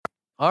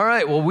All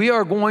right, well, we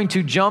are going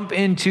to jump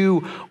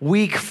into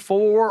week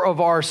 4 of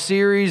our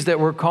series that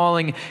we're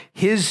calling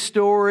His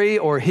Story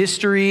or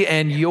History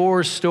and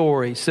Your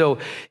Story. So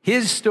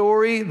His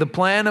story, the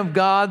plan of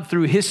God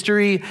through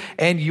history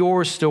and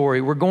your story.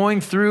 We're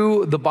going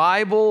through the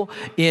Bible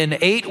in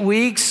 8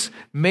 weeks,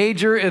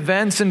 major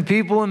events and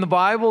people in the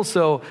Bible.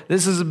 So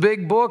this is a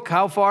big book.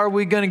 How far are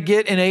we going to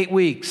get in 8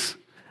 weeks?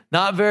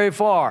 Not very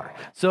far.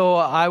 So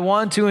I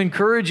want to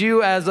encourage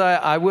you, as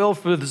I will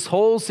for this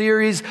whole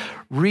series,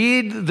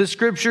 read the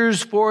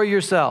scriptures for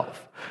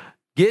yourself.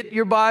 Get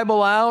your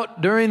Bible out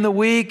during the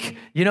week,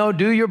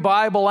 do your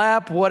Bible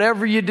app,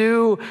 whatever you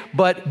do,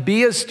 but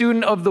be a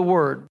student of the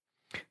Word.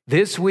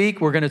 This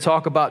week, we're going to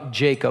talk about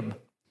Jacob.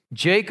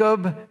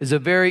 Jacob is a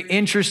very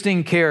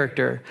interesting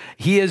character.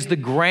 He is the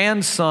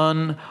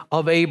grandson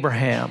of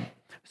Abraham.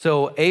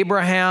 So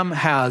Abraham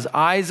has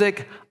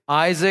Isaac.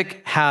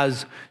 Isaac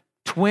has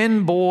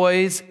twin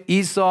boys,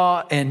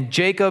 Esau and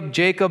Jacob.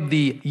 Jacob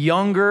the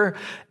younger.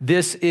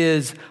 This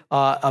is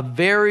a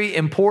very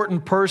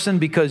important person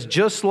because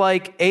just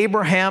like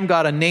Abraham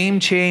got a name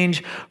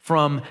change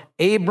from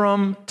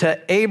Abram to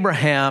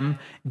Abraham,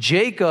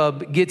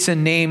 Jacob gets a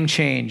name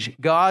change.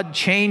 God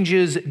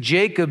changes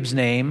Jacob's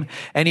name,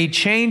 and he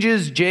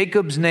changes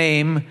Jacob's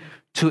name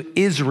to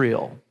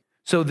Israel.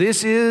 So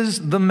this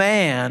is the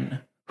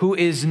man who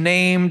is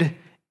named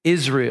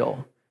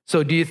Israel.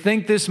 So do you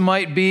think this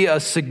might be a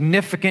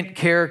significant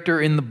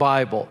character in the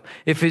Bible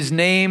if his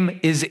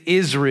name is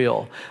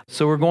Israel?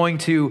 So we're going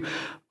to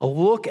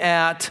look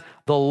at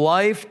the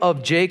life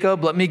of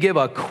Jacob. Let me give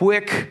a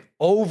quick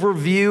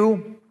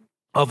overview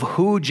of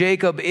who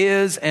Jacob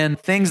is and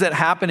things that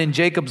happen in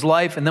Jacob's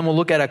life, and then we'll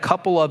look at a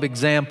couple of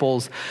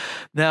examples.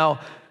 Now,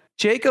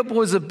 Jacob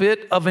was a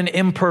bit of an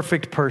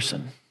imperfect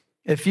person.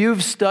 If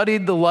you've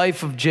studied the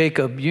life of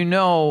Jacob, you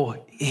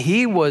know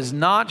he was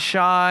not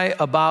shy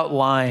about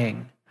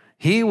lying.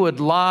 He would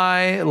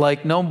lie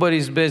like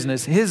nobody's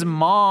business. His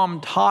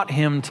mom taught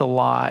him to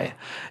lie.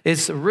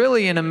 It's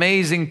really an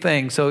amazing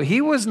thing. So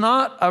he was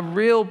not a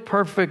real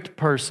perfect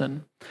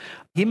person.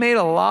 He made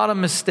a lot of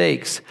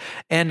mistakes,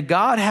 and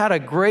God had a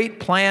great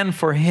plan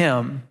for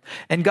him.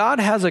 And God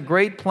has a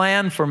great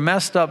plan for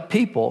messed up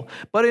people,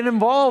 but it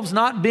involves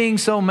not being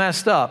so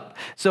messed up.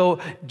 So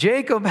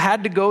Jacob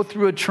had to go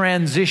through a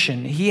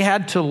transition. He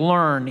had to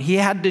learn. He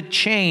had to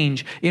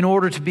change in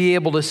order to be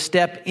able to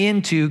step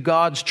into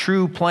God's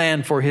true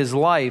plan for his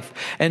life.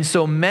 And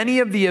so many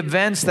of the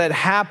events that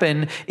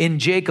happen in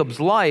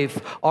Jacob's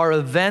life are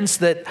events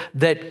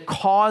that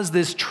cause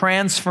this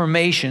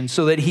transformation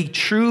so that he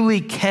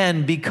truly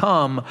can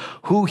become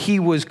who he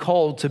was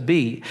called to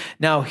be.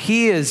 Now,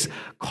 he is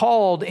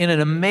called in an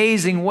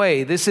amazing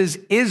way. This is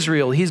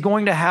Israel. He's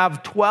going to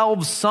have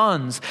 12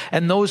 sons,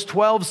 and those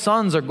 12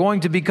 sons are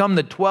going to become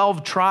the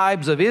 12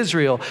 tribes of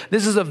Israel.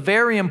 This is a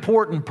very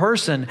important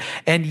person,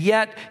 and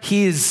yet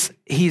he's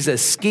a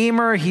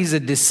schemer, he's a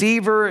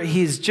deceiver,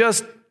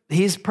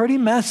 he's pretty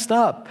messed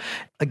up.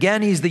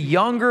 Again, he's the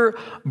younger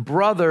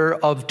brother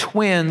of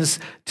twins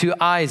to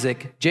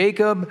Isaac,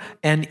 Jacob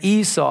and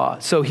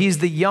Esau. So he's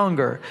the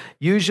younger.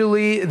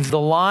 Usually the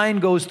line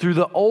goes through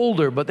the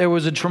older, but there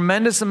was a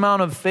tremendous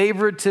amount of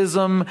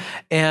favoritism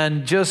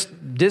and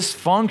just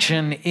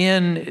dysfunction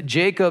in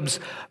Jacob's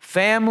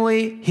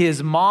family.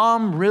 His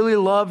mom really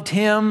loved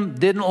him,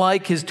 didn't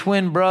like his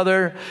twin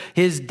brother.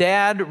 His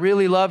dad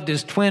really loved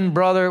his twin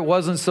brother,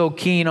 wasn't so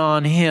keen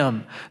on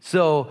him.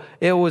 So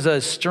it was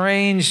a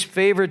strange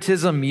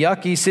favoritism,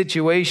 yucky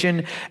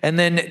situation. And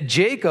then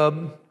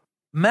Jacob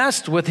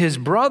messed with his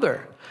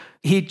brother.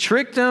 He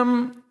tricked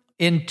him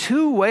in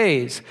 2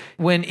 ways.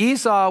 When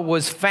Esau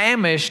was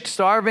famished,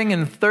 starving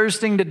and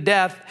thirsting to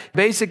death,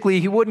 basically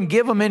he wouldn't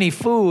give him any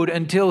food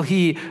until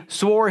he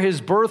swore his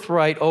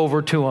birthright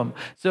over to him.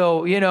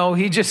 So,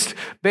 he just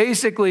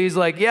basically he's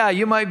like, yeah,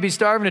 you might be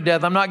starving to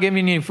death. I'm not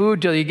giving you any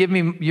food till you give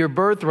me your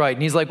birthright.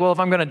 And he's like, well, if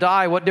I'm going to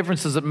die, what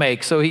difference does it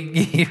make? So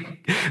he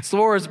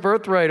swore his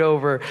birthright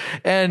over.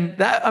 And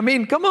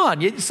come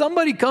on.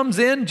 Somebody comes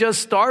in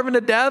just starving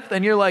to death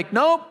and you're like,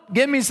 nope,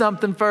 give me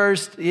something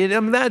first.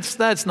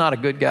 That's not a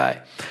good guy.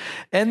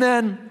 And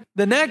then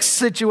the next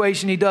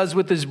situation he does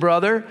with his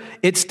brother,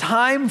 it's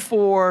time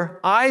for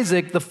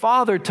Isaac, the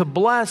father, to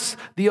bless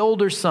the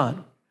older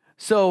son.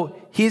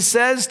 So he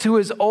says to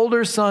his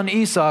older son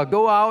Esau,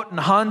 go out and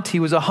hunt.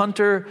 He was a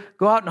hunter.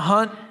 Go out and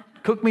hunt,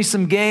 cook me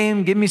some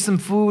game, give me some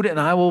food, and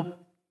I will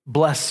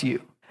bless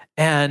you.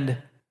 And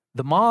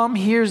the mom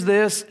hears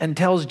this and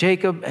tells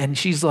Jacob, and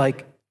she's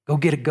like, go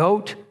get a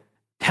goat.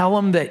 Tell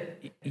him that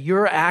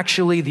you're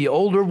actually the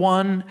older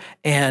one,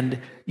 and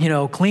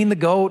clean the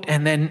goat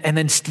and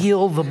then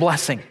steal the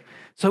blessing.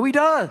 So he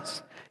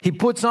does. He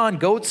puts on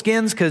goat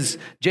skins because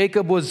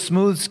Jacob was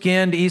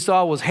smooth-skinned,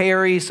 Esau was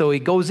hairy, so he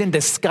goes in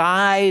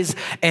disguise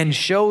and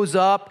shows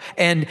up,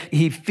 and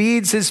he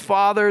feeds his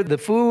father the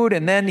food,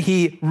 and then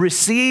he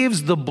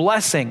receives the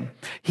blessing.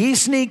 He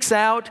sneaks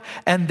out,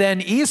 and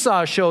then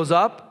Esau shows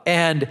up,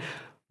 and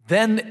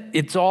then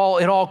it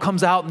all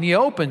comes out in the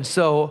open.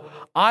 So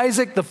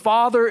Isaac, the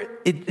father,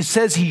 it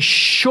says he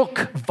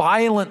shook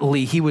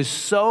violently. He was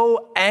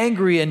so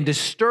angry and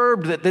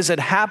disturbed that this had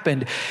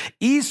happened.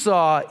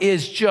 Esau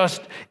is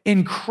just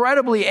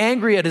incredibly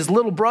angry at his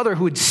little brother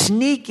who would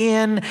sneak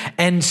in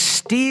and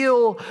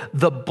steal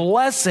the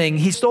blessing.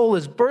 He stole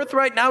his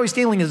birthright. Now he's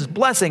stealing his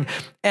blessing.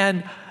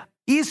 And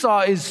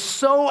Esau is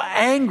so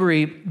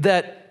angry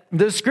that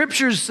the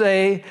scriptures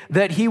say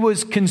that he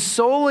was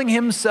consoling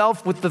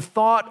himself with the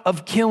thought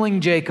of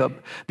killing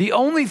Jacob. The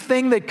only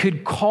thing that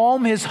could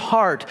calm his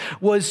heart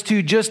was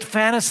to just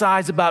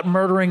fantasize about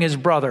murdering his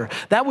brother.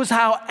 That was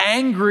how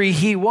angry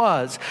he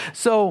was.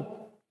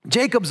 So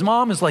Jacob's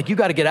mom is like, you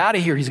got to get out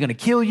of here. He's going to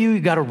kill you. You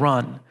got to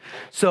run.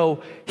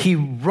 So he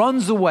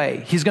runs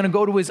away. He's going to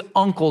go to his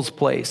uncle's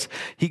place.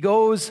 He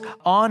goes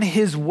on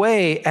his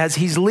way as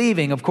he's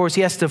leaving. Of course,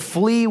 he has to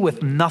flee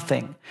with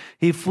nothing.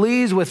 He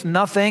flees with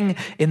nothing.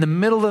 In the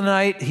middle of the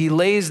night, he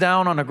lays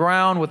down on the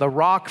ground with a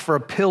rock for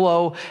a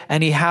pillow,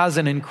 and he has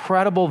an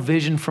incredible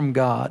vision from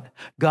God.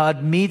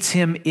 God meets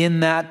him in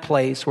that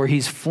place where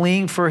he's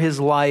fleeing for his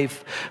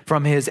life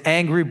from his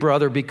angry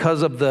brother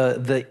because of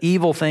the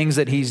evil things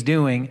that he's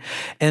doing.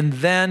 And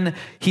then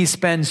he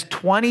spends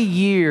 20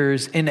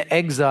 years in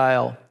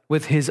exile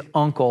with his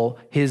uncle,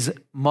 his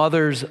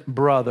mother's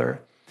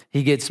brother.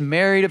 He gets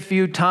married a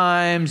few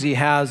times. He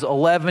has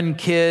 11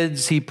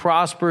 kids. He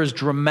prospers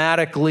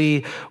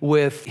dramatically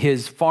with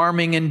his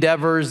farming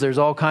endeavors. There's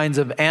all kinds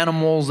of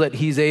animals that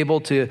he's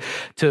able to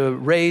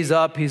raise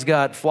up. He's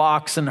got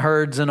flocks and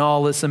herds and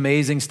all this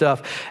amazing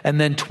stuff. And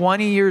then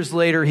 20 years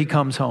later, he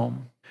comes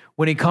home.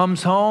 When he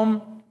comes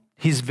home,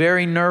 he's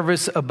very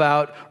nervous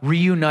about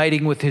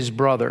reuniting with his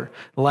brother.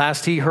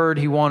 Last he heard,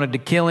 he wanted to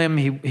kill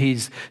him.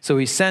 So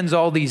he sends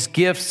all these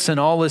gifts and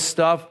all this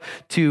stuff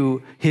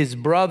to his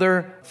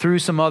brother through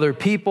some other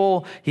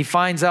people. He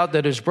finds out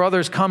that his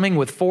brother's coming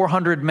with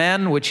 400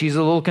 men, which he's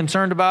a little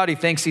concerned about. He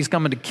thinks he's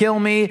coming to kill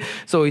me.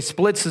 So he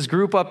splits his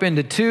group up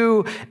into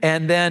two,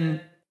 and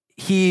then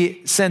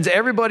he sends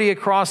everybody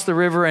across the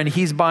river, and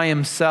he's by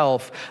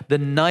himself the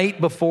night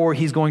before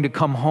he's going to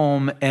come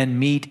home and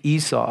meet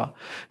Esau.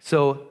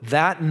 So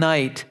that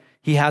night,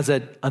 he has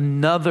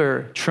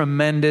another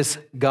tremendous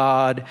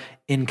God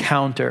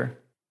encounter.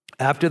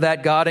 After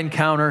that God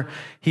encounter,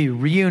 he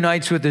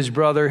reunites with his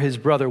brother. His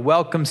brother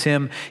welcomes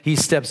him. He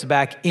steps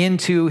back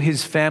into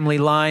his family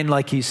line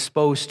like he's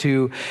supposed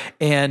to,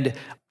 and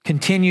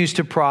continues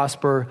to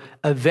prosper.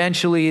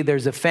 Eventually,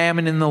 there's a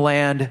famine in the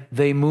land.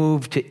 They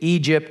move to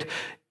Egypt.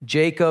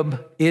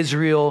 Jacob,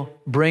 Israel,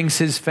 brings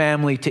his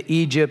family to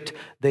Egypt.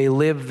 They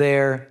live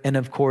there, and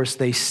of course,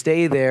 they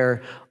stay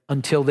there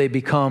until they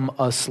become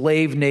a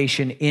slave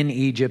nation in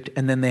Egypt,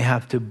 and then they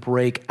have to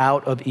break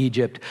out of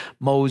Egypt.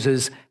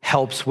 Moses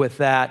helps with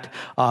that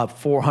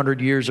 400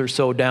 years or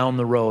so down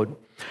the road.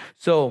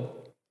 So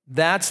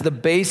that's the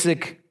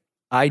basic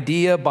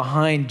idea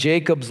behind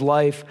Jacob's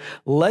life.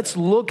 Let's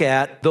look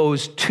at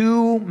those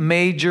two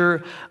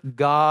major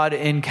God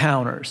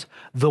encounters.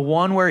 The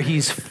one where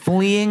he's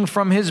fleeing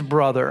from his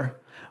brother,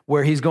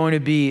 where he's going to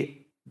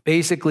be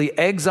basically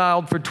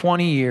exiled for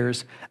 20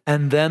 years,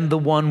 and then the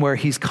one where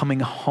he's coming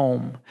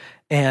home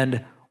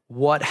and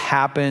what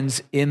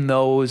happens in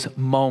those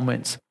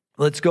moments.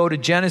 Let's go to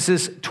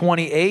Genesis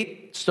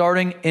 28,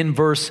 starting in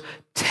verse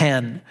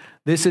 10.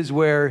 This is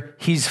where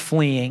he's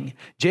fleeing.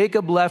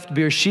 Jacob left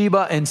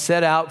Beersheba and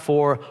set out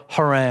for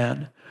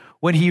Haran.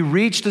 When he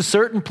reached a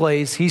certain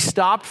place, he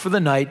stopped for the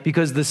night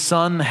because the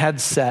sun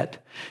had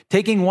set.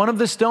 Taking one of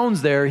the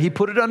stones there, he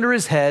put it under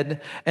his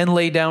head and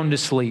lay down to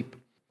sleep.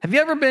 Have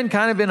you ever been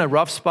kind of in a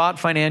rough spot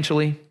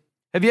financially?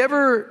 Have you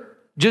ever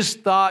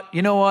just thought,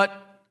 you know what?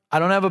 I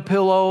don't have a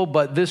pillow,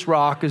 but this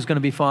rock is going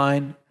to be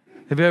fine.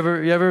 Have you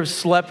ever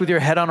slept with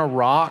your head on a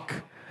rock?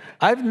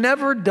 I've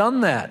never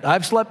done that.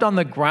 I've slept on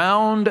the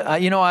ground.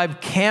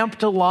 I've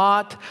camped a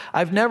lot.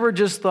 I've never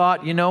just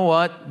thought, you know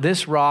what,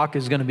 this rock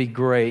is going to be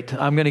great.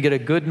 I'm going to get a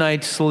good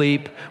night's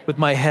sleep with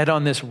my head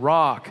on this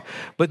rock.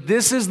 But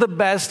this is the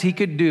best he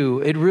could do.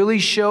 It really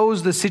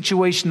shows the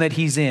situation that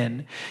he's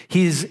in.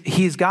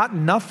 He's got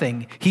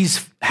nothing.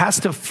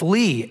 Has to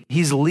flee.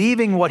 He's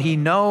leaving what he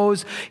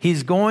knows.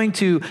 He's going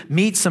to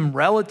meet some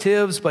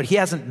relatives, but he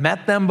hasn't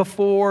met them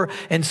before.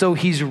 And so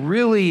he's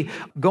really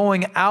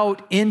going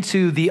out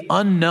into the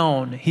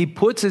unknown. He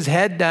puts his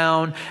head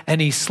down and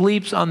he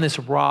sleeps on this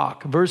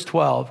rock. Verse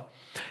 12.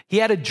 He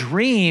had a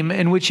dream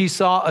in which he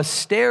saw a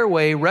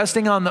stairway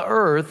resting on the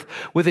earth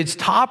with its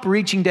top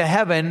reaching to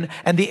heaven,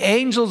 and the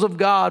angels of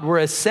God were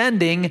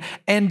ascending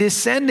and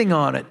descending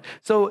on it.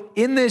 So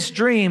in this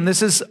dream,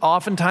 this is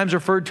oftentimes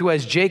referred to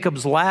as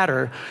Jacob's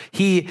ladder.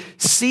 He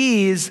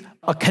sees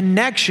a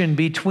connection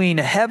between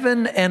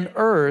heaven and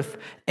earth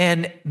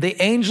and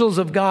the angels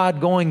of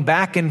God going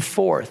back and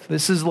forth.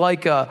 This is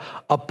like a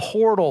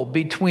portal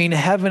between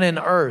heaven and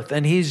earth,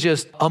 and he's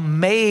just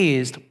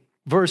amazed.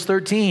 Verse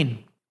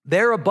 13.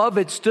 There above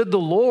it stood the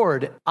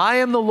Lord. I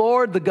am the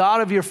Lord, the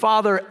God of your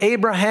father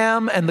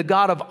Abraham and the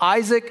God of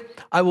Isaac.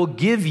 I will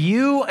give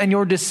you and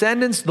your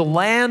descendants the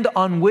land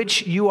on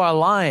which you are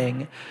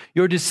lying.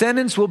 Your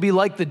descendants will be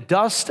like the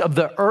dust of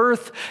the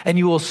earth, and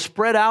you will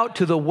spread out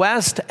to the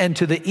west and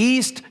to the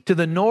east, to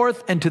the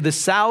north and to the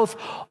south.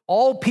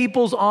 All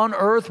peoples on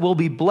earth will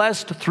be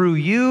blessed through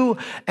you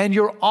and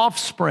your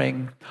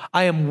offspring.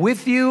 I am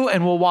with you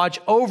and will watch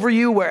over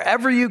you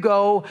wherever you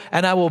go,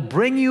 and I will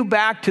bring you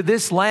back to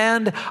this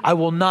land. I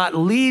will not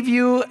leave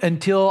you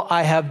until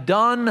I have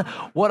done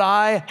what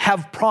I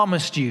have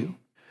promised you.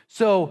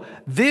 So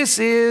this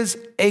is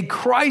a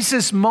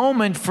crisis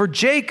moment for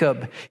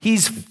Jacob.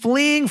 He's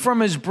fleeing from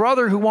his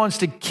brother who wants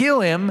to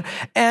kill him,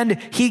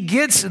 and he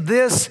gets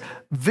this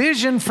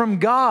vision from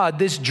God,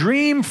 this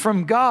dream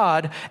from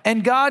God,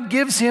 and God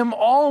gives him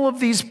all of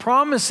these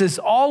promises,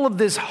 all of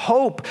this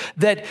hope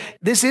that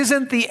this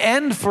isn't the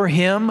end for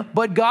him,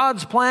 but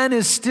God's plan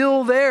is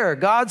still there.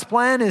 God's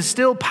plan is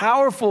still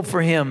powerful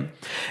for him.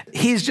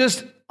 He's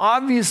just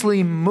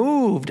obviously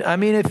moved. I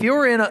mean, if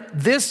you're in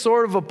this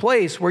sort of a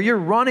place where you're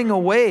running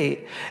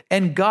away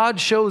and God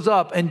shows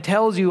up and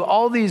tells you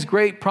all these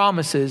great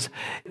promises,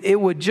 it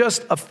would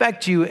just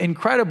affect you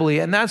incredibly.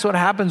 And that's what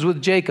happens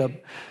with Jacob.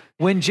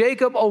 When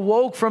Jacob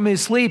awoke from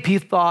his sleep, he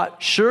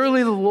thought,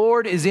 surely the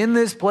Lord is in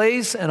this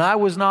place and I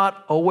was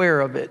not aware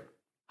of it.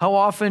 How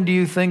often do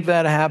you think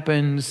that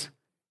happens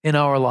in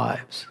our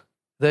lives?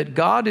 That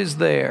God is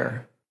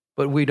there,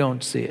 but we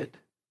don't see it.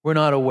 We're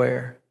not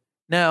aware.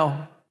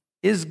 Now,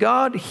 is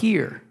God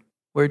here?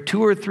 Where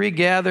two or three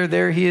gather,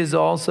 there he is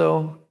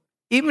also.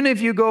 Even if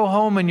you go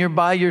home and you're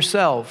by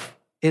yourself,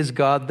 is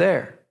God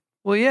there?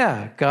 Well,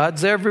 yeah,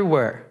 God's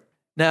everywhere.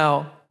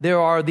 Now,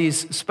 there are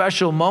these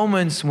special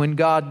moments when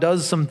God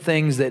does some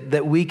things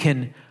that we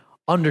can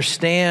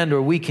understand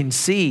or we can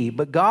see,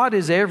 but God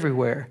is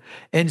everywhere.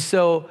 And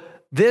so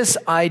this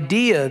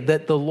idea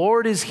that the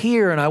Lord is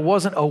here and I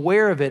wasn't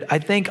aware of it, I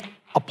think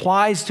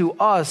applies to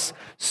us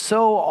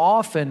so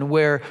often,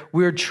 where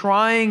we're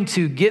trying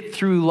to get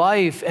through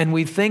life and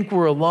we think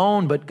we're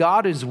alone, but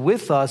God is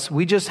with us.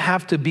 We just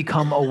have to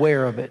become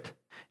aware of it.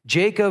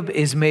 Jacob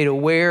is made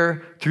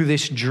aware through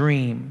this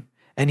dream,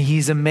 and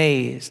he's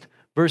amazed.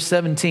 Verse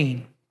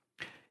 17,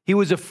 he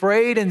was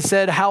afraid and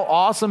said, how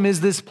awesome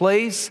is this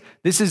place?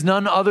 This is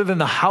none other than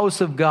the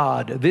house of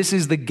God. This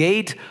is the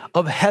gate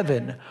of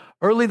heaven.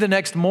 Early the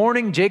next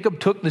morning,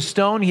 Jacob took the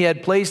stone he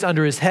had placed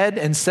under his head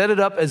and set it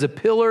up as a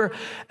pillar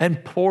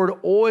and poured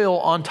oil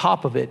on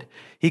top of it.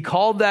 He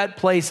called that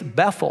place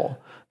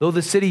Bethel, though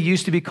the city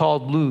used to be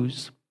called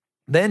Luz.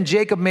 Then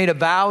Jacob made a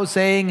vow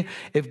saying,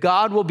 if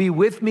God will be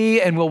with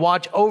me and will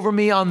watch over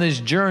me on this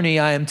journey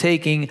I am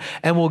taking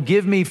and will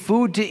give me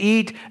food to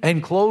eat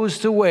and clothes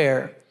to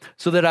wear,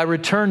 so that I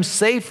return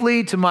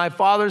safely to my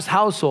father's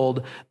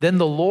household, then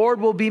the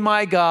Lord will be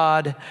my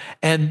God,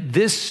 and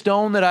this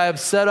stone that I have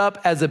set up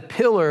as a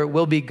pillar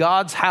will be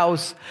God's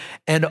house,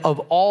 and of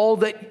all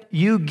that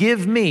you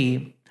give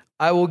me,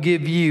 I will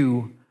give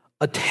you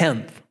a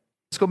tenth.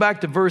 Let's go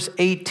back to verse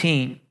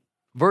 18.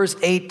 Verse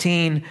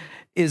 18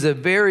 is a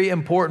very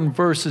important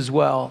verse as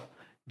well.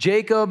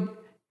 Jacob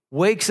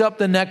wakes up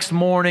the next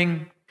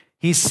morning.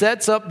 He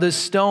sets up this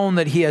stone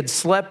that he had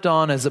slept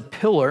on as a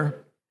pillar,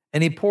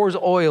 and he pours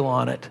oil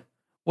on it.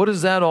 What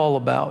is that all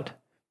about?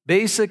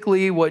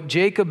 Basically, what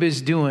Jacob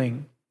is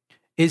doing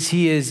is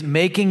he is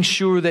making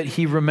sure that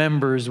he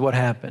remembers what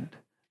happened,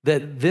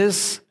 that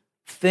this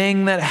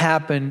thing that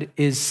happened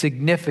is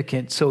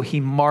significant, so he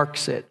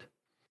marks it.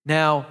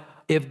 Now,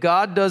 if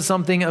God does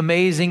something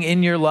amazing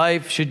in your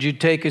life, should you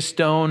take a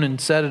stone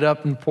and set it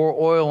up and pour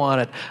oil on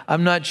it?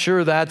 I'm not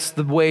sure that's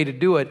the way to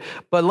do it.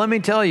 But let me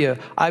tell you,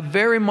 I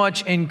very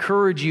much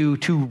encourage you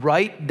to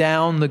write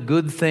down the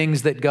good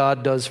things that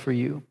God does for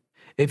you.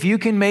 If you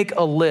can make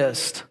a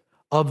list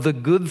of the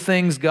good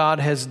things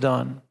God has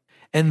done,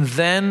 and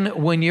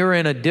then when you're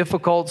in a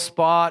difficult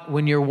spot,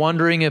 when you're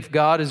wondering if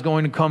God is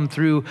going to come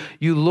through,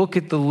 you look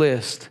at the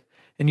list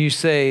and you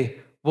say,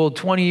 well,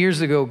 20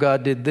 years ago,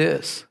 God did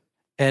this.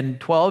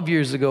 And 12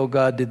 years ago,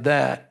 God did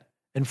that.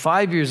 And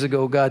 5 years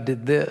ago, God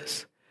did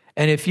this.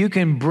 And if you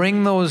can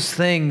bring those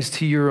things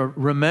to your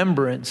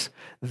remembrance,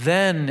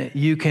 then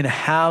you can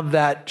have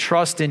that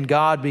trust in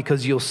God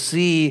because you'll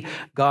see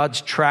God's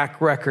track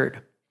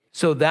record.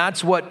 So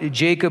that's what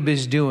Jacob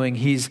is doing.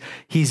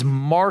 He's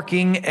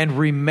marking and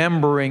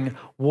remembering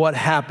what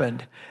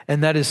happened.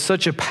 And that is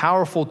such a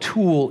powerful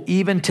tool,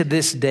 even to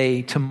this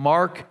day, to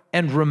mark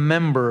and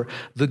remember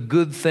the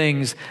good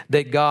things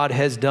that God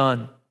has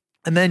done.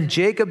 And then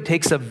Jacob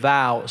takes a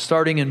vow,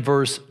 starting in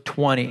verse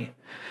 20.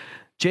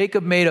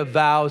 Jacob made a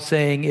vow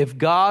saying, if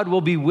God will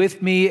be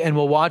with me and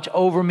will watch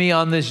over me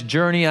on this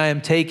journey I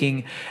am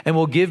taking and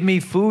will give me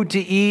food to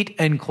eat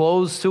and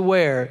clothes to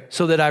wear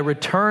so that I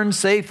return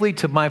safely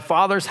to my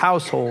father's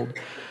household.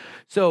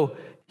 So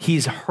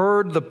he's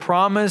heard the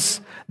promise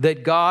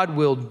that God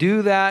will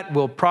do that,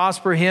 will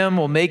prosper him,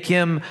 will make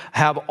him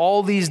have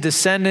all these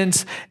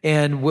descendants,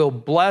 and will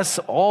bless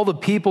all the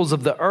peoples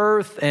of the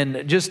earth,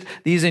 and just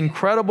these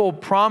incredible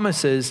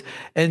promises.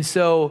 And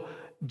so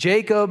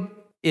Jacob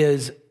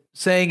is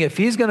saying if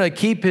he's going to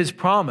keep his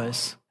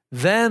promise,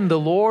 then the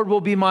Lord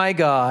will be my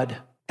God,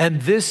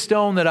 and this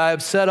stone that I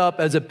have set up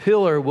as a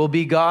pillar will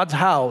be God's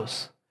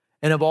house.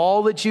 And of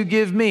all that you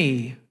give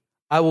me,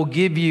 I will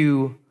give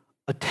you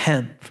a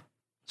tenth.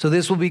 So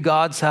this will be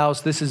God's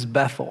house. This is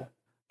Bethel.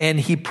 And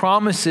he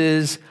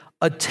promises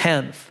a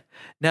tenth.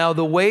 Now,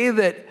 the way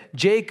that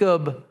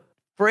Jacob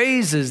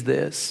phrases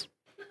this,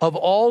 of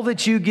all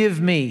that you give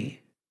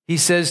me, he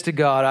says to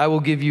God, I will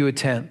give you a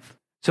tenth.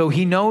 So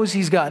he knows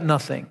he's got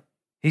nothing.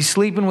 He's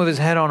sleeping with his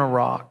head on a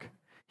rock.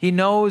 He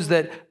knows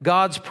that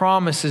God's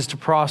promise is to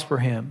prosper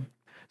him.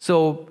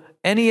 So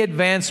any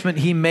advancement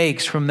he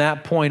makes from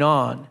that point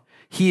on,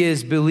 he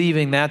is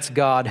believing that's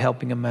God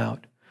helping him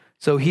out.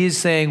 So he's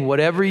saying,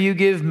 whatever you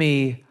give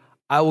me,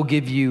 I will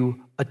give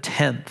you a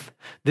tenth.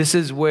 This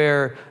is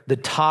where the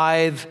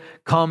tithe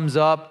comes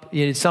up.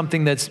 It's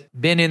something that's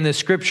been in the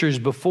scriptures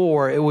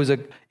before. It was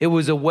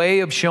a way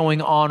of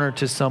showing honor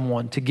to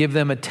someone, to give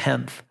them a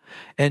tenth.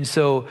 And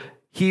so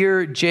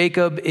here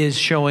Jacob is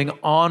showing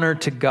honor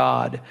to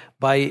God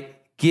by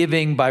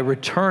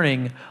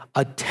returning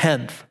a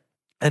tenth.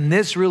 And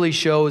this really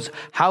shows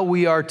how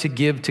we are to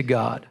give to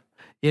God.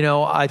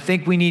 I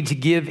think we need to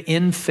give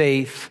in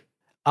faith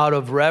out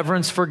of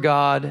reverence for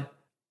God,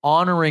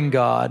 honoring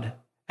God,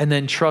 and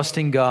then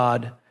trusting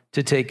God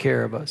to take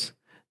care of us.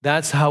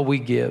 That's how we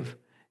give.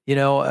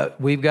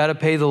 We've got to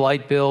pay the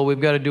light bill. We've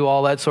got to do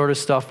all that sort of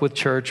stuff with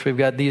church. We've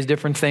got these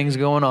different things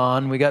going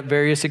on. We got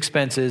various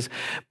expenses.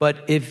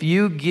 But if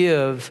you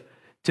give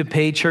to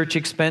pay church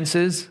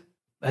expenses,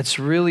 that's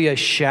really a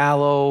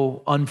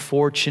shallow,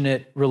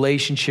 unfortunate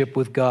relationship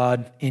with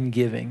God in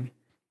giving.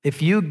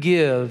 If you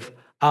give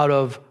out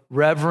of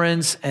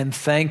reverence and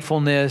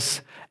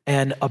thankfulness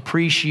and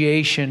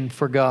appreciation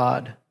for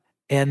God,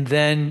 and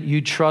then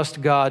you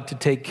trust God to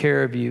take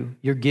care of you,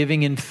 you're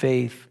giving in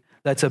faith.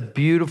 That's a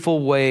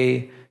beautiful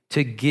way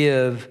to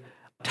give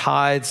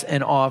tithes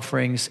and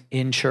offerings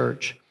in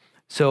church.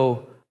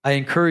 So I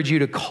encourage you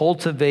to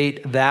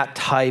cultivate that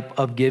type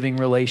of giving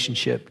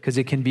relationship because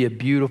it can be a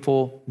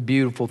beautiful,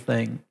 beautiful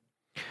thing.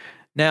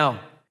 Now,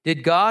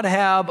 did God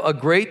have a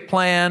great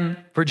plan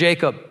for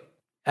Jacob?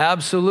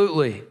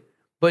 Absolutely.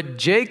 But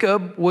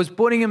Jacob was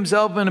putting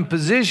himself in a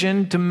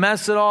position to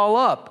mess it all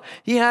up.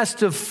 He has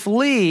to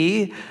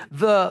flee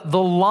the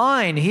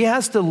line. He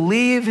has to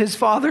leave his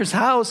father's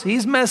house.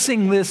 He's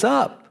messing this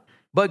up.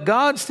 But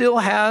God still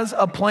has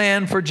a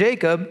plan for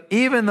Jacob,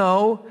 even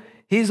though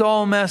he's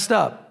all messed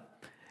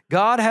up.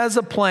 God has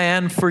a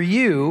plan for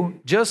you,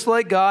 just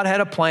like God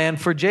had a plan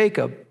for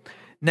Jacob.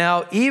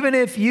 Now, even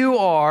if you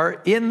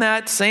are in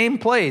that same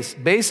place,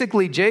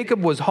 basically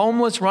Jacob was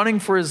homeless, running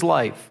for his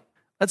life.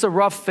 That's a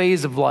rough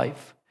phase of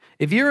life.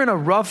 If you're in a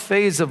rough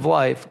phase of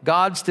life,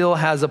 God still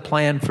has a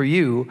plan for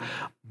you,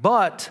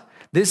 but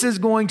this is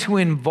going to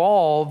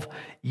involve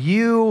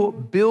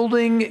you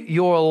building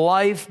your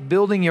life,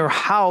 building your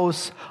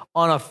house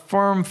on a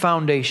firm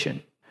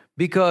foundation.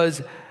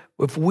 Because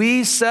if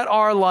we set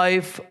our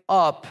life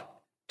up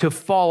to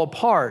fall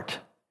apart,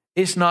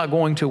 it's not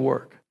going to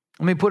work.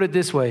 Let me put it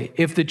this way.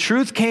 If the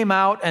truth came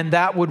out and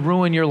that would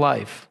ruin your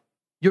life,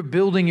 you're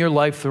building your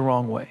life the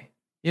wrong way.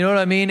 You know what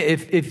I mean?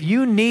 If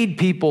you need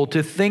people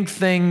to think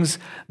things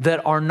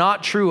that are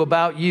not true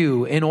about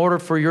you in order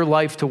for your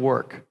life to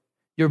work,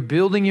 you're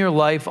building your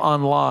life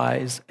on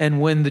lies, and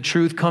when the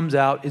truth comes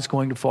out, it's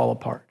going to fall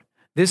apart.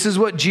 This is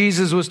what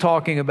Jesus was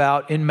talking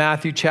about in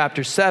Matthew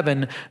chapter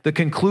 7, the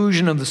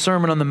conclusion of the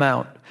Sermon on the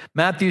Mount.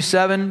 Matthew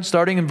 7,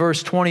 starting in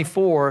verse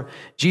 24,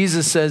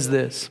 Jesus says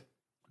this,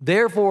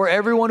 "Therefore,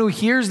 everyone who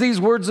hears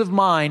these words of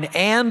mine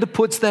and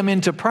puts them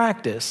into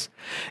practice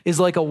is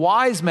like a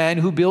wise man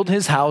who built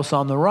his house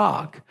on the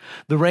rock.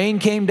 The rain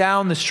came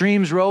down, the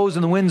streams rose,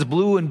 and the winds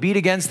blew and beat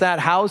against that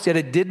house, yet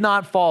it did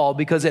not fall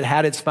because it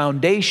had its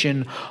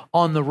foundation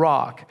on the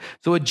rock."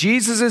 So what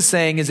Jesus is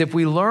saying is if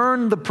we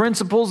learn the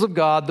principles of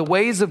God, the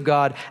ways of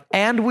God,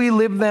 and we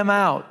live them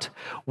out,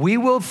 we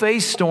will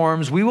face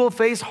storms, we will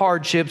face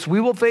hardships, we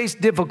will face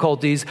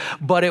difficulties,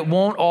 but it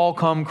won't all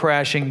come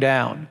crashing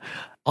down.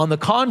 On the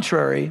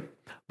contrary,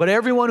 but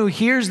everyone who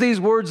hears these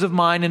words of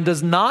mine and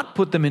does not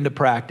put them into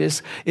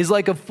practice is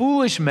like a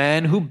foolish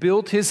man who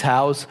built his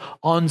house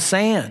on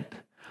sand.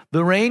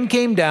 The rain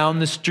came down,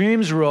 the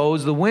streams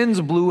rose, the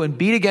winds blew and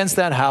beat against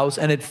that house,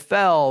 and it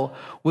fell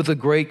with a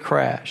great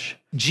crash.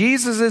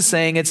 Jesus is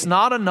saying it's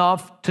not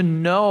enough to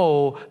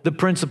know the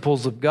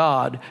principles of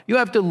God. You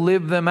have to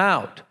live them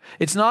out.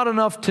 It's not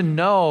enough to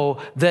know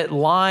that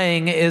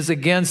lying is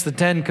against the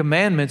 10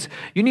 Commandments.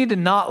 You need to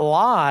not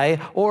lie,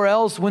 or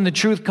else when the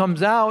truth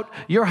comes out,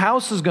 your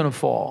house is going to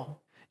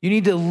fall. You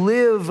need to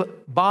live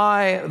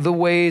by the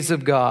ways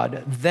of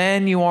God.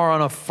 Then you are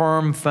on a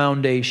firm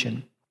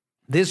foundation.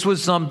 This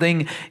was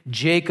something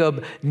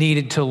Jacob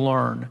needed to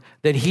learn,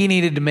 that he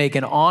needed to make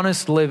an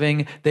honest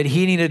living, that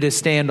he needed to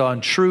stand on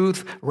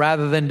truth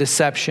rather than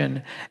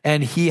deception,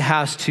 and he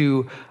has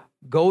to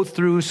go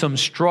through some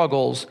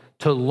struggles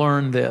to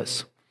learn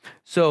this.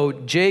 So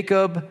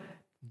Jacob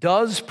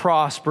does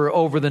prosper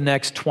over the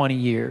next 20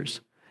 years.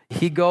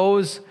 He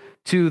goes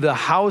to the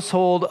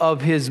household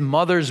of his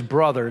mother's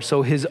brother,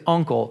 so his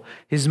uncle.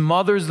 His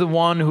mother's the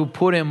one who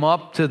put him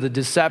up to the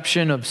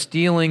deception of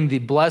stealing the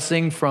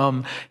blessing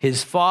from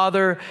his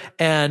father,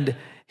 and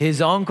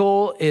his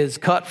uncle is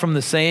cut from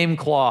the same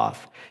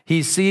cloth.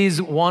 He sees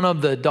one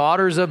of the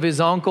daughters of his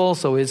uncle,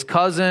 so his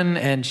cousin,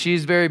 and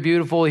she's very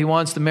beautiful. He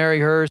wants to marry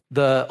her.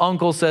 The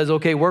uncle says,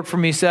 okay, work for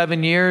me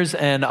 7 years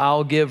and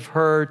I'll give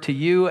her to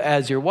you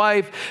as your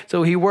wife.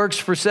 So he works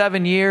for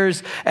 7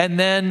 years, and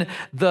then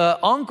the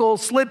uncle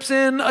slips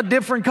in a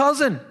different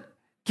cousin.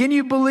 Can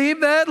you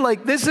believe that?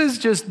 Like, this is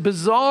just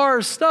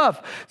bizarre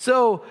stuff.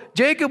 So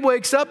Jacob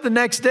wakes up the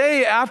next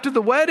day after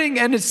the wedding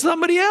and it's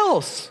somebody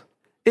else.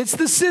 It's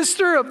the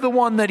sister of the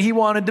one that he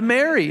wanted to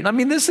marry. I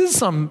mean,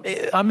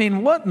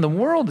 what in the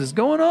world is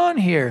going on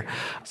here?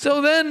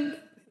 So then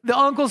the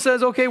uncle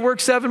says, okay, work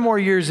 7 more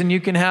years and you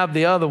can have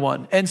the other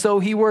one. And so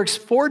he works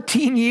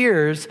 14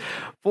 years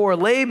for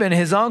Laban,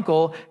 his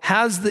uncle,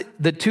 has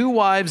the 2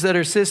 wives that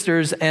are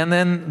sisters and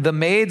then the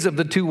maids of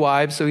the 2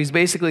 wives. So he's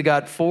basically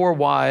got 4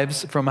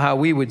 wives from how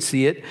we would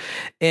see it,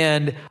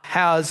 and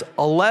has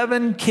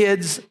 11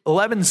 kids,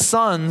 11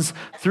 sons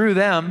through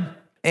them,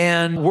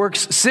 and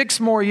works 6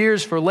 more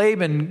years for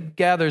Laban,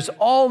 gathers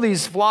all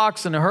these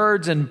flocks and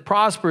herds and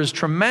prospers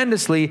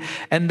tremendously.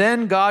 And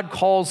then God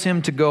calls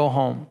him to go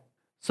home.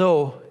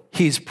 So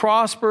he's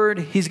prospered.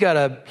 He's got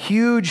a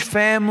huge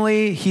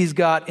family. He's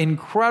got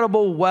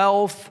incredible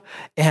wealth,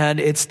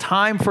 and it's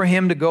time for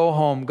him to go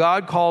home.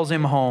 God calls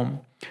him home.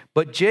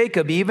 But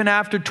Jacob, even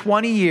after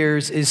 20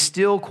 years, is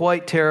still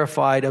quite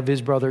terrified of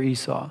his brother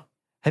Esau.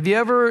 Have you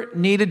ever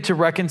needed to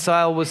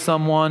reconcile with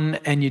someone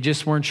and you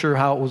just weren't sure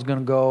how it was going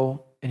to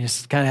go? And you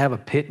just kind of have a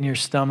pit in your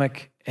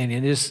stomach, and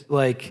you're just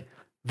like,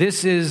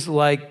 this is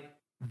like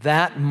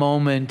that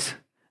moment,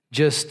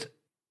 just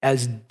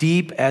as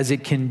deep as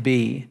it can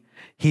be.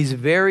 He's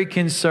very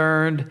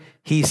concerned.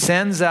 He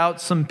sends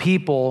out some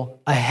people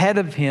ahead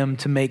of him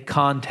to make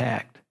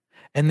contact.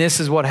 And this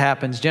is what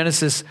happens.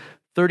 Genesis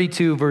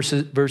 32,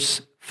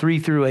 verse 3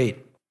 through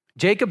 8.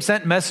 Jacob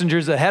sent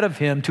messengers ahead of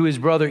him to his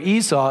brother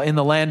Esau in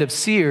the land of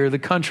Seir, the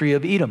country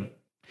of Edom.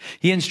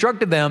 He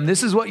instructed them,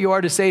 this is what you are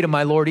to say to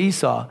my lord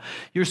Esau.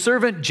 Your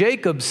servant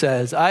Jacob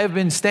says, I have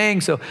been staying.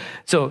 So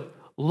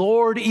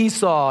Lord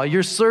Esau,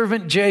 your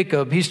servant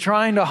Jacob, he's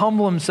trying to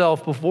humble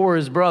himself before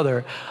his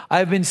brother. I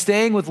have been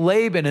staying with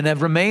Laban and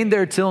have remained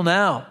there till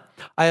now.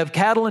 I have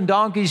cattle and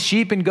donkeys,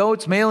 sheep and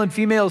goats, male and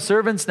female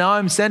servants. Now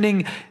I'm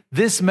sending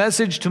this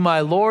message to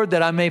my lord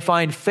that I may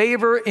find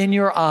favor in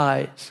your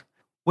eyes.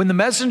 When the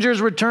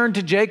messengers returned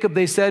to Jacob,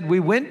 they said,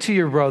 we went to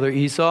your brother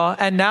Esau,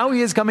 and now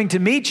he is coming to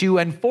meet you,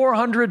 and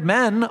 400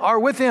 men are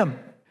with him.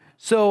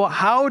 So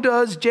how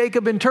does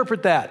Jacob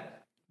interpret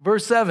that?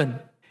 Verse 7,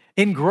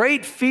 in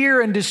great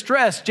fear and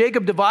distress,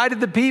 Jacob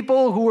divided the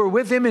people who were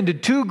with him into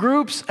 2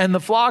 groups, and the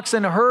flocks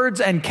and herds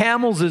and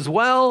camels as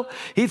well.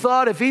 He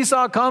thought, if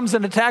Esau comes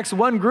and attacks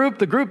one group,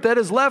 the group that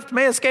is left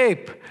may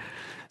escape.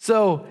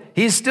 So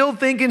he's still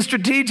thinking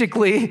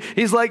strategically.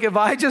 He's like, if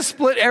I just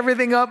split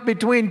everything up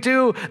between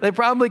 2, they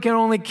probably can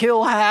only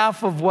kill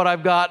half of what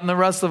I've got and the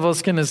rest of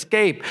us can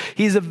escape.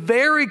 He's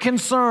very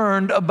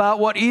concerned about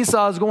what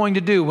Esau is going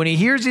to do. When he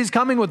hears he's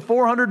coming with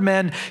 400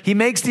 men, he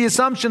makes the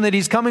assumption that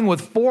he's coming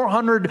with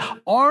 400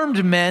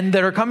 armed men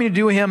that are coming to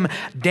do him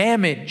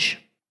damage.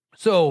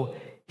 So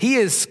he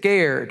is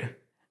scared,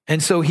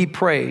 and so he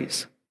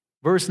prays.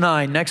 Verse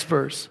 9, next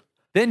verse.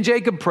 Then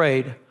Jacob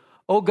prayed,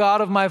 O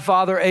God of my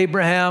father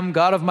Abraham,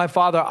 God of my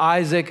father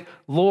Isaac,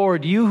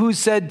 Lord, you who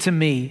said to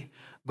me,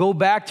 go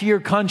back to your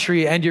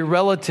country and your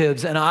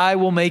relatives, and I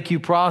will make you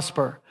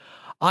prosper.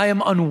 I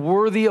am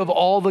unworthy of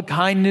all the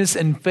kindness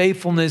and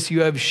faithfulness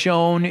you have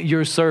shown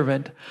your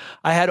servant.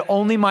 I had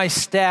only my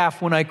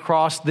staff when I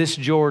crossed this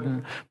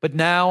Jordan, but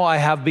now I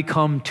have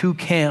become 2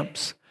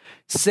 camps.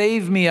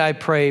 Save me, I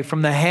pray,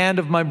 from the hand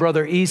of my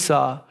brother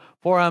Esau,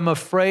 for I'm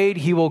afraid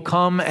he will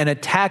come and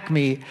attack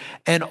me,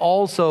 and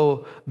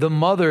also the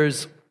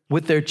mothers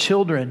with their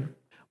children.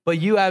 But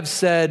you have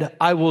said,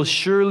 I will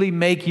surely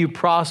make you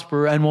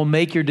prosper and will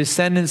make your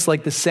descendants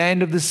like the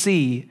sand of the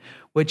sea,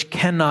 which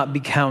cannot be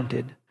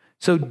counted.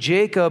 So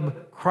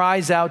Jacob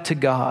cries out to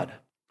God,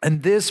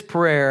 and this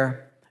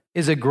prayer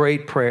is a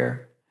great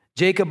prayer.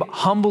 Jacob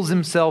humbles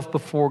himself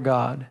before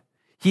God.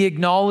 He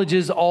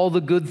acknowledges all the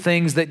good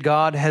things that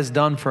God has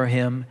done for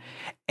him,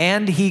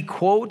 and he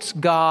quotes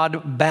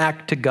God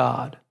back to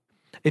God.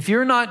 If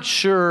you're not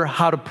sure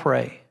how to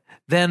pray,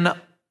 then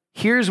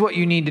here's what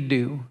you need to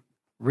do.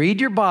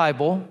 Read your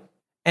Bible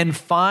and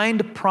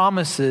find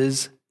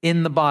promises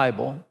in the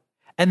Bible,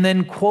 and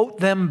then quote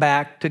them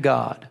back to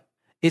God.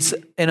 It's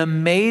an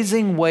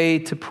amazing way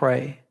to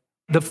pray.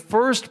 The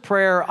first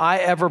prayer I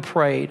ever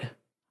prayed,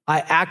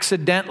 I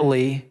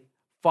accidentally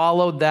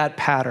followed that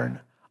pattern.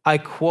 I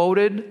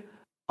quoted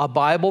a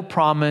Bible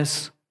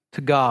promise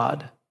to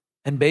God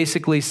and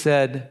basically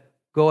said,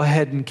 go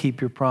ahead and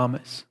keep your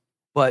promise.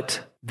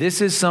 But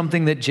this is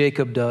something that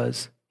Jacob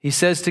does. He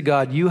says to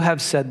God, you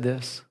have said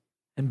this.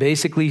 And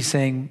basically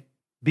saying,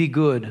 be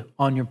good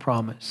on your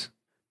promise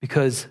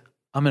because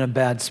I'm in a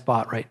bad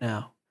spot right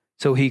now.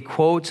 So he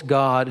quotes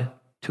God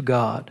to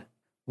God.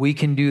 We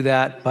can do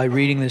that by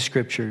reading the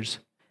scriptures.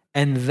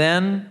 And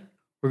then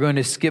we're going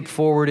to skip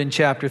forward in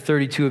chapter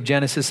 32 of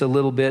Genesis a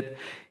little bit.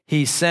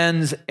 He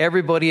sends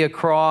everybody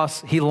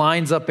across. He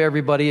lines up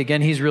everybody.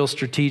 Again, he's real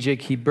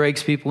strategic. He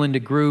breaks people into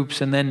groups,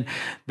 and then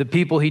the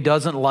people he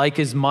doesn't like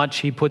as much,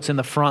 he puts in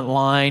the front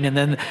line. And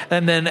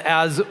then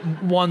as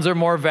ones are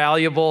more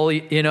valuable,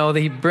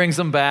 he brings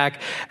them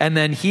back. And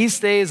then he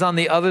stays on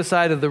the other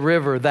side of the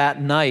river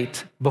that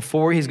night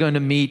before he's going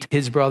to meet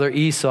his brother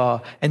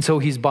Esau. And so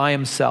he's by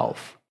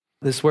himself.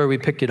 This is where we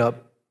picked it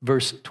up,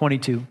 verse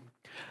 22.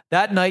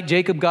 That night,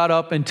 Jacob got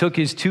up and took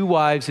his 2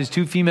 wives, his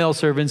 2 female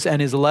servants,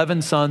 and his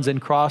 11 sons and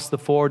crossed the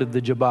ford of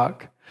the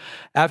Jabbok.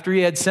 After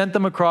he had sent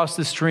them across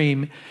the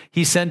stream,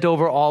 he sent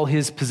over all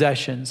his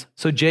possessions.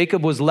 So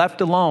Jacob was left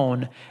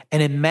alone,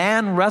 and a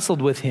man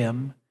wrestled with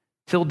him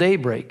till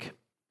daybreak.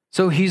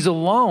 So he's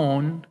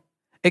alone,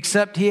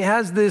 except he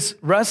has this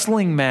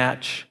wrestling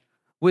match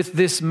with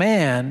this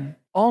man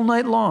all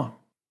night long,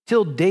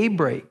 till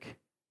daybreak.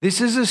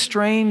 This is a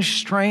strange,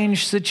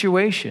 strange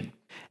situation.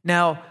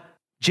 Now,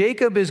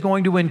 Jacob is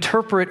going to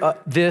interpret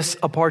this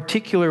a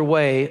particular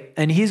way,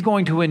 and he's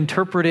going to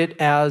interpret it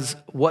as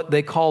what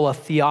they call a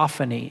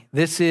theophany.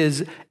 This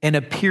is an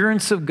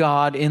appearance of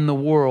God in the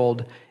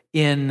world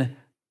in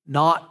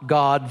not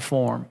God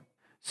form.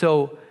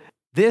 So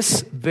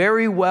this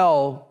very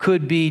well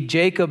could be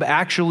Jacob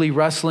actually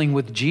wrestling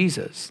with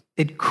Jesus.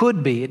 It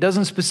could be. It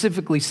doesn't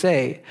specifically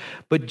say,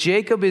 but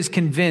Jacob is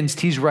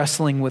convinced he's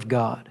wrestling with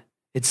God.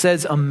 It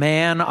says a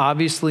man,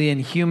 obviously in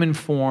human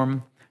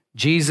form.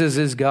 Jesus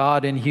is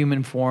God in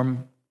human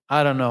form.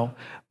 I don't know.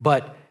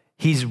 But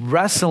he's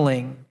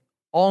wrestling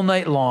all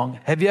night long.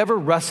 Have you ever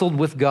wrestled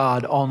with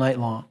God all night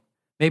long?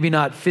 Maybe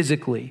not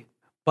physically,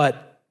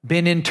 but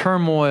been in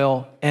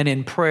turmoil and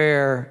in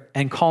prayer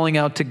and calling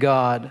out to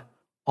God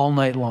all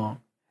night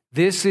long.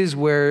 This is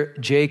where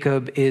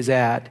Jacob is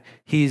at.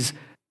 He's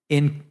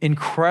in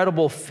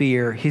incredible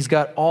fear. He's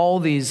got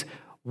all these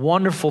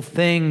wonderful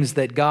things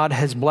that God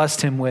has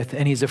blessed him with,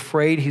 and he's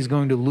afraid he's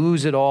going to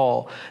lose it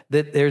all,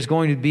 that there's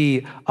going to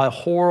be a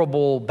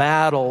horrible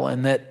battle,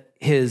 and that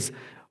his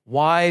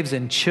wives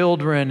and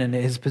children and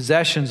his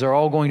possessions are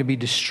all going to be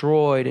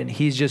destroyed, and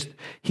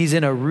he's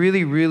in a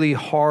really, really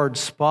hard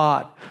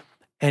spot,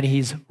 and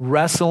he's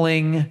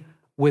wrestling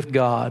with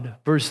God.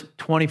 Verse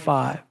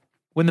 25,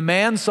 when the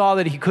man saw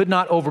that he could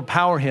not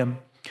overpower him,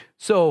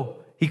 so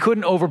he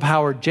couldn't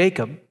overpower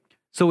Jacob,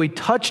 so he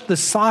touched the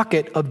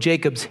socket of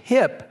Jacob's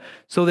hip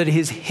so that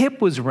his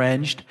hip was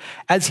wrenched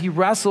as he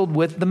wrestled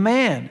with the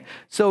man.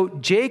 So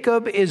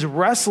Jacob is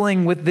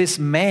wrestling with this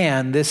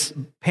man, this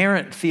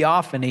apparent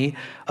theophany,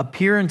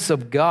 appearance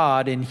of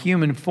God in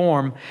human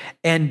form,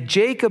 and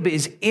Jacob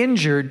is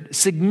injured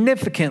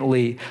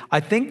significantly. I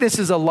think this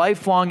is a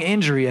lifelong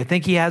injury. I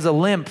think he has a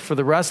limp for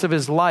the rest of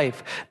his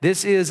life.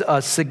 This is a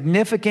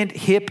significant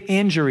hip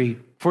injury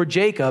for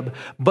Jacob,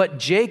 but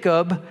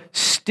Jacob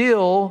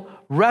still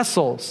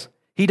wrestles.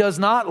 He does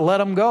not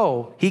let him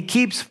go. He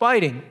keeps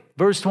fighting.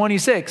 Verse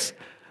 26,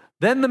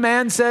 then the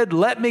man said,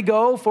 let me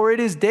go, for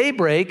it is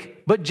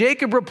daybreak. But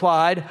Jacob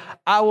replied,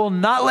 I will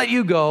not let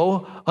you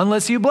go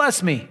unless you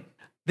bless me.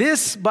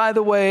 This, by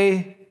the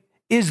way,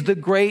 is the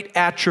great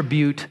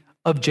attribute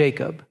of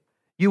Jacob.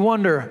 You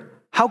wonder,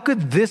 how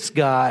could this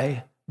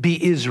guy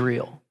be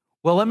Israel?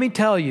 Well, let me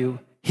tell you,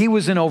 he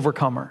was an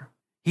overcomer.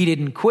 He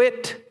didn't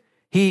quit.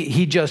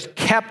 He just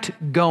kept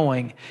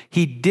going.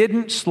 He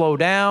didn't slow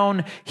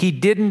down. He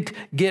didn't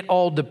get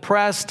all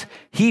depressed.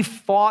 He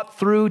fought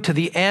through to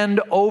the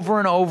end over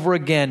and over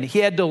again. He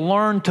had to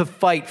learn to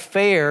fight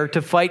fair,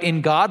 to fight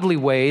in godly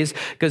ways,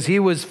 because he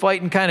was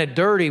fighting kind of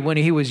dirty when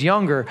he was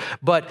younger.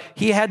 But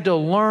he had to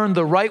learn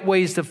the right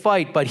ways to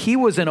fight. But he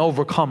was an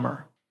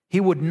overcomer. He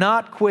would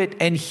not quit.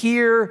 And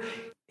here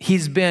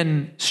he's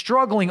been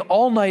struggling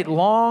all night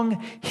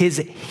long. His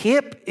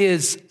hip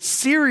is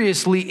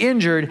seriously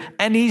injured,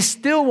 and he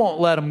still won't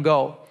let him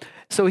go.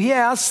 So he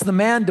asks the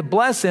man to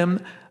bless him.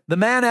 The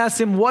man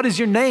asks him, what is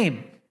your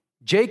name?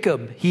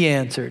 Jacob, he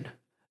answered.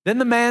 Then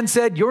the man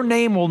said, your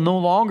name will no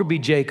longer be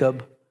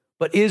Jacob,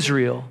 but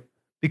Israel,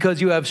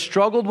 because you have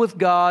struggled with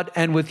God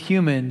and with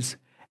humans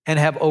and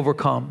have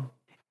overcome.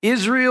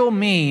 Israel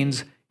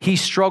means he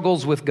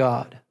struggles with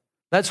God.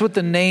 That's what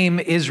the name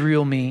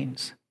Israel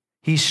means.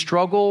 He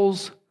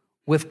struggles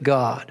with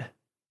God.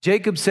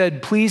 Jacob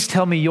said, please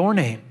tell me your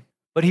name.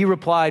 But he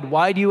replied,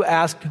 why do you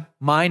ask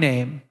my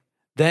name?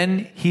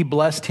 Then he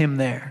blessed him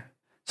there.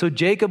 So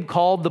Jacob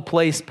called the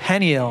place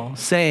Peniel,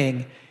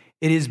 saying,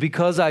 it is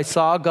because I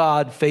saw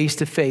God face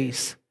to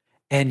face,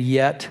 and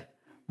yet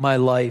my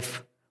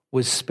life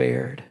was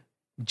spared.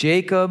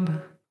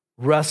 Jacob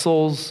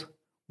wrestles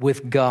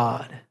with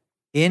God.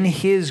 In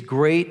his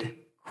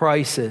great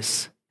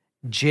crisis,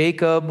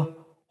 Jacob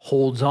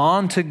holds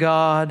on to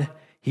God.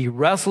 He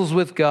wrestles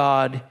with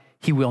God.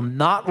 He will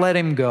not let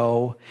him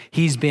go.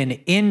 He's been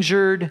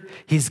injured.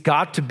 He's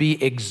got to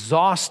be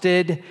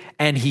exhausted,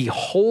 and he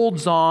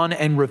holds on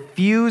and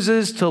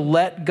refuses to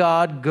let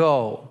God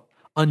go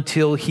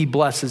until he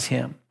blesses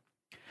him.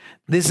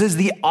 This is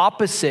the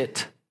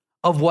opposite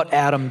of what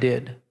Adam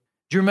did.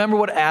 Do you remember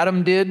what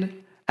Adam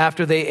did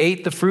after they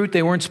ate the fruit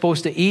they weren't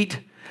supposed to eat?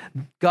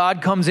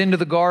 God comes into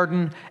the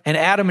garden and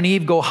Adam and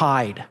Eve go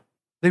hide.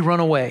 They run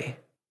away.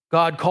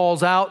 God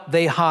calls out,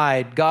 they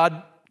hide.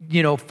 God,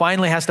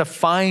 finally has to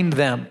find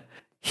them.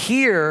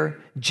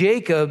 Here,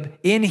 Jacob,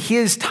 in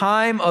his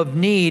time of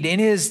need, in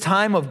his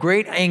time of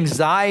great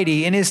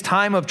anxiety, in his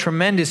time of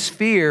tremendous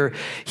fear,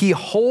 he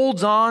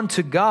holds on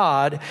to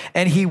God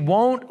and he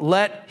won't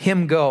let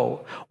him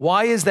go.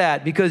 Why is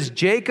that? Because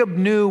Jacob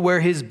knew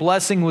where his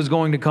blessing was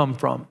going to come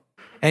from,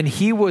 and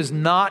he was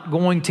not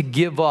going to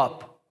give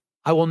up.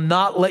 I will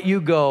not let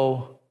you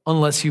go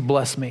unless you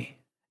bless me.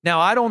 Now,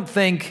 I don't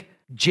think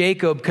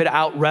Jacob could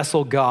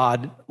out-wrestle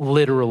God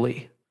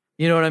literally.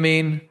 You know what I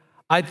mean?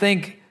 I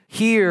think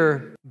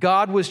here,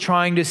 God was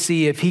trying to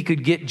see if he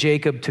could get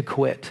Jacob to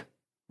quit.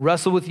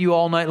 Wrestle with you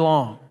all night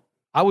long.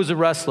 I was a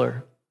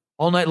wrestler.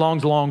 All night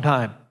long's a long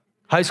time.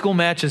 High school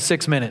match is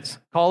 6 minutes.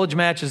 College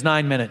match is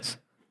 9 minutes.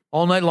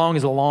 All night long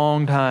is a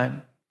long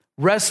time.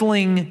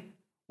 Wrestling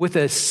with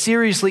a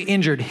seriously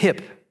injured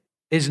hip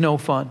is no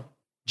fun.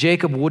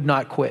 Jacob would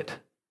not quit.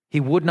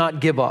 He would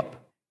not give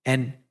up.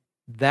 And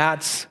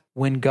that's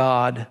when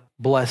God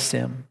blessed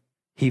him.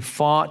 He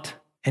fought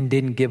and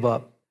didn't give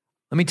up.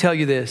 Let me tell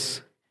you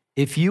this.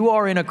 If you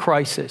are in a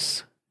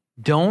crisis,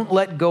 don't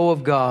let go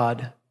of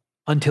God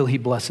until he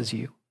blesses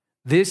you.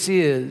 This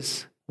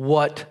is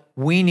what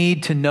we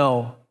need to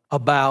know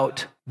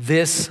about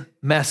this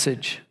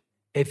message.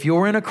 If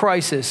you're in a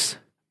crisis,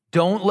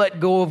 don't let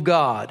go of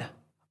God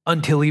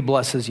until he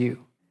blesses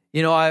you.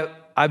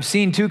 I've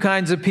seen two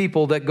kinds of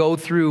people that go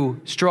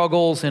through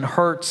struggles and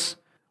hurts.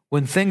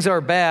 When things are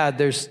bad,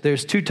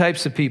 there's two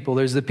types of people.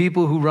 There's the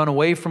people who run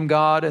away from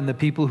God and the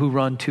people who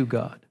run to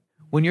God.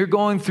 When you're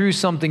going through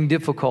something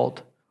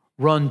difficult,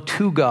 run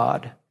to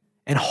God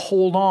and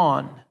hold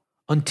on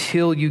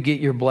until you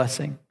get your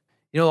blessing.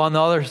 On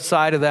the other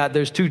side of that,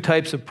 there's two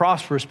types of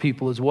prosperous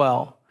people as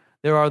well.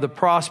 There are the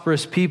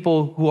prosperous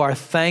people who are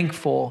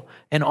thankful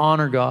and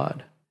honor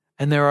God.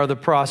 And there are the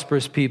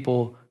prosperous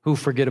people who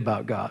forget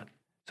about God.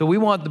 So we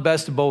want the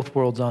best of both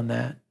worlds on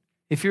that.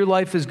 If your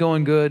life is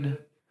going good,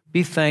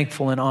 be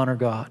thankful and honor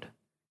God.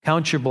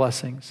 Count your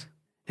blessings.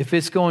 If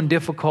it's going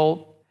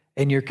difficult,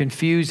 and you're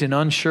confused and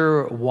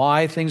unsure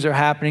why things are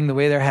happening the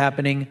way they're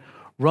happening,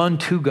 run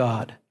to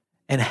God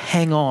and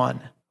hang on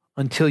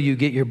until you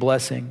get your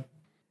blessing.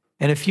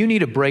 And if you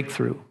need a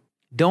breakthrough,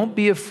 don't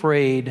be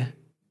afraid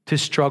to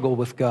struggle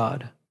with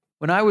God.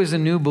 When I was a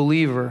new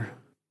believer,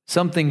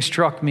 something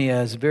struck me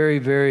as very,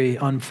 very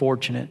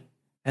unfortunate.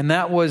 And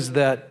that was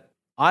that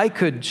I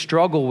could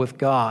struggle with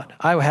God.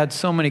 I had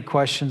so many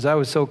questions. I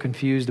was so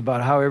confused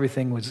about how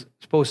everything was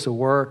supposed to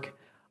work.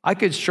 I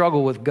could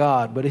struggle with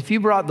God, but if you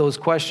brought those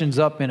questions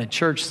up in a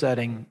church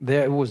setting,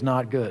 it was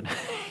not good.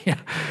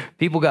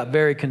 People got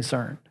very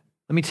concerned.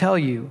 Let me tell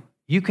you,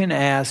 you can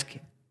ask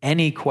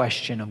any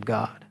question of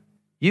God.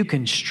 You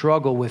can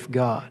struggle with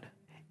God.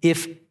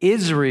 If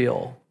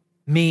Israel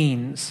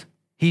means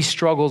he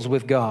struggles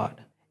with God,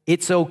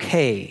 it's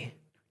okay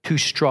to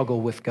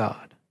struggle with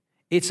God.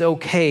 It's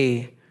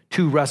okay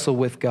to wrestle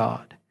with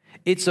God.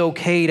 It's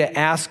okay to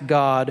ask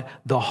God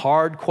the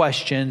hard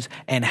questions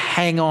and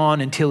hang on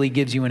until he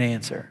gives you an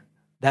answer.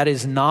 That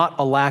is not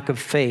a lack of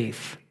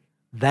faith.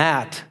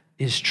 That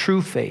is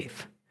true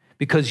faith,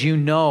 because you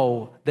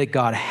know that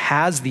God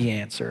has the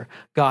answer.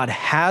 God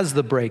has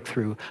the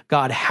breakthrough.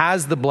 God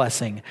has the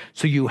blessing.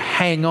 So you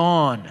hang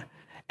on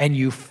and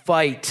you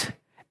fight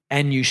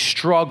and you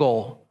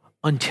struggle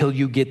until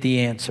you get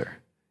the answer.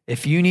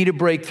 If you need a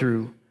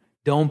breakthrough,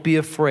 don't be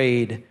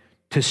afraid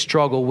to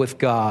struggle with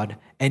God,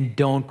 and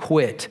don't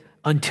quit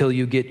until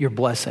you get your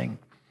blessing.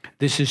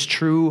 This is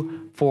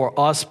true for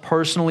us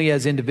personally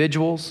as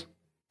individuals.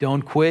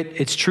 Don't quit.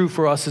 It's true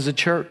for us as a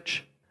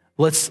church.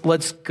 Let's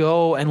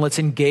go and let's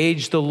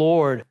engage the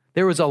Lord.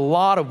 There is a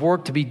lot of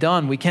work to be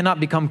done. We cannot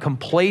become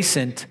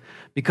complacent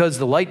because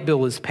the light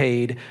bill is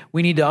paid.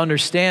 We need to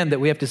understand that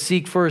we have to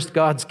seek first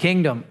God's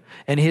kingdom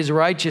and his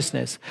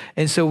righteousness.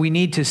 And so we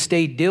need to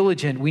stay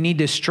diligent. We need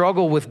to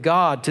struggle with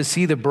God to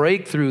see the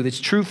breakthrough that's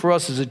true for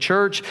us as a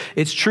church.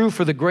 It's true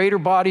for the greater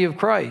body of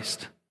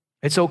Christ.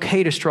 It's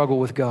okay to struggle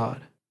with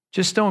God.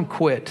 Just don't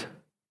quit.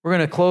 We're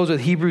going to close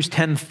with Hebrews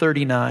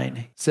 10:39.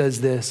 It says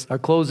this, our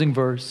closing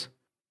verse.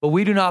 But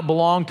we do not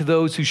belong to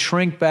those who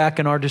shrink back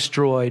and are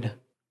destroyed,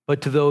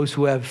 but to those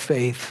who have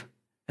faith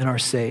and are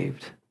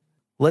saved.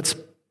 Let's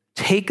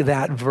take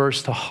that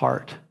verse to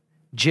heart.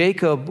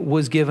 Jacob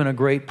was given a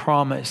great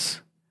promise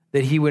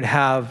that he would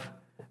have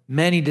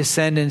many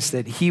descendants,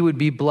 that he would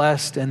be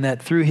blessed, and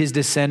that through his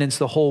descendants,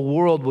 the whole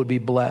world would be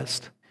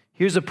blessed.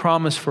 Here's a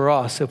promise for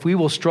us. If we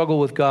will struggle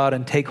with God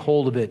and take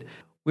hold of it,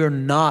 we are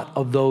not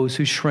of those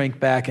who shrink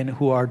back and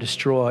who are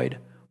destroyed,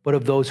 but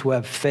of those who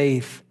have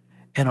faith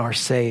and are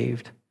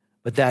saved.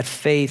 But that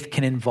faith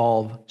can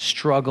involve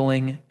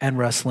struggling and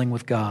wrestling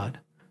with God.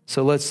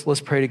 So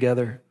let's pray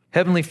together.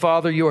 Heavenly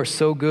Father, you are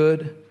so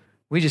good.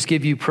 We just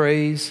give you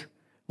praise,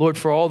 Lord,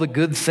 for all the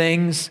good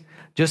things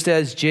just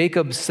as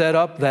Jacob set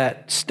up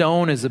that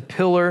stone as a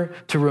pillar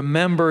to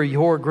remember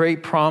your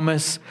great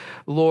promise,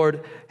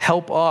 Lord,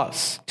 help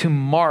us to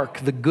mark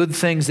the good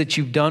things that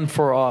you've done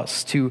for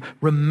us, to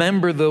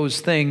remember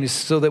those things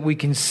so that we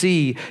can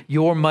see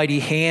your mighty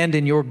hand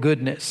and your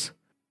goodness.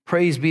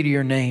 Praise be to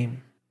your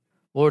name.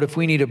 Lord, if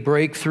we need a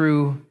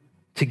breakthrough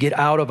to get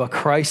out of a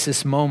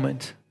crisis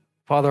moment,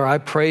 Father, I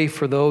pray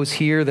for those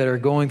here that are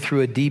going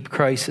through a deep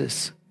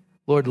crisis.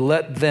 Lord,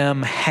 let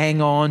them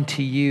hang on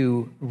to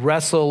you,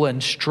 wrestle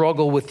and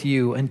struggle with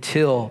you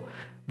until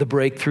the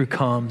breakthrough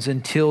comes,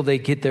 until they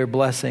get their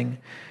blessing,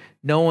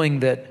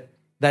 knowing that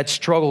that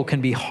struggle can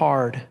be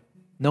hard,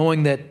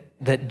 knowing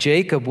that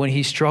Jacob, when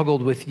he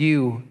struggled with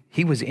you,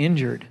 he was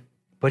injured,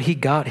 but he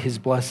got his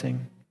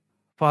blessing.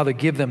 Father,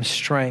 give them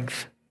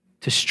strength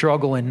to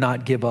struggle and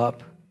not give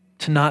up,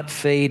 to not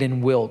fade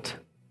and wilt,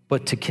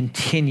 but to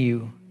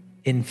continue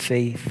in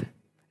faith.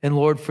 And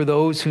Lord, for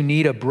those who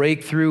need a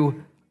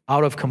breakthrough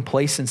out of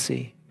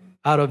complacency,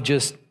 out of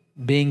just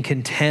being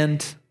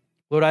content,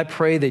 Lord, I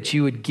pray that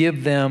you would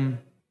give them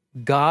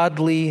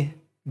godly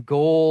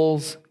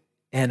goals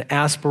and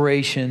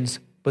aspirations,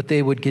 but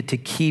they would get to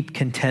keep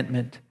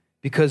contentment,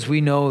 because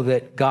we know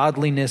that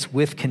godliness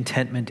with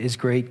contentment is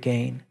great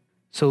gain.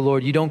 So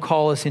Lord, you don't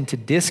call us into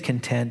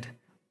discontent,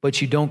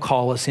 but you don't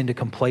call us into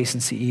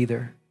complacency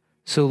either.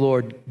 So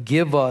Lord,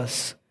 give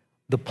us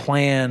the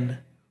plan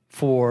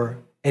for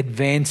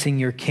advancing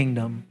your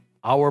kingdom,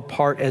 our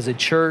part as a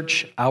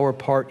church, our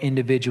part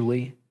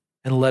individually,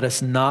 and let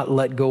us not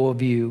let go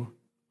of you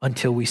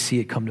until we see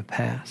it come to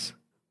pass.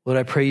 Lord,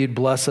 I pray you'd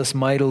bless us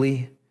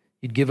mightily,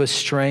 you'd give us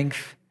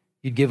strength,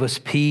 you'd give us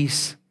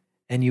peace,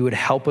 and you would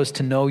help us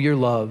to know your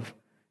love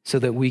so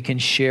that we can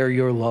share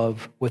your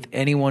love with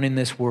anyone in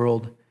this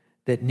world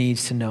that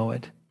needs to know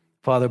it.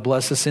 Father,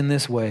 bless us in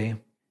this way.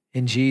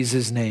 In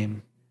Jesus'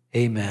 name,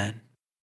 amen.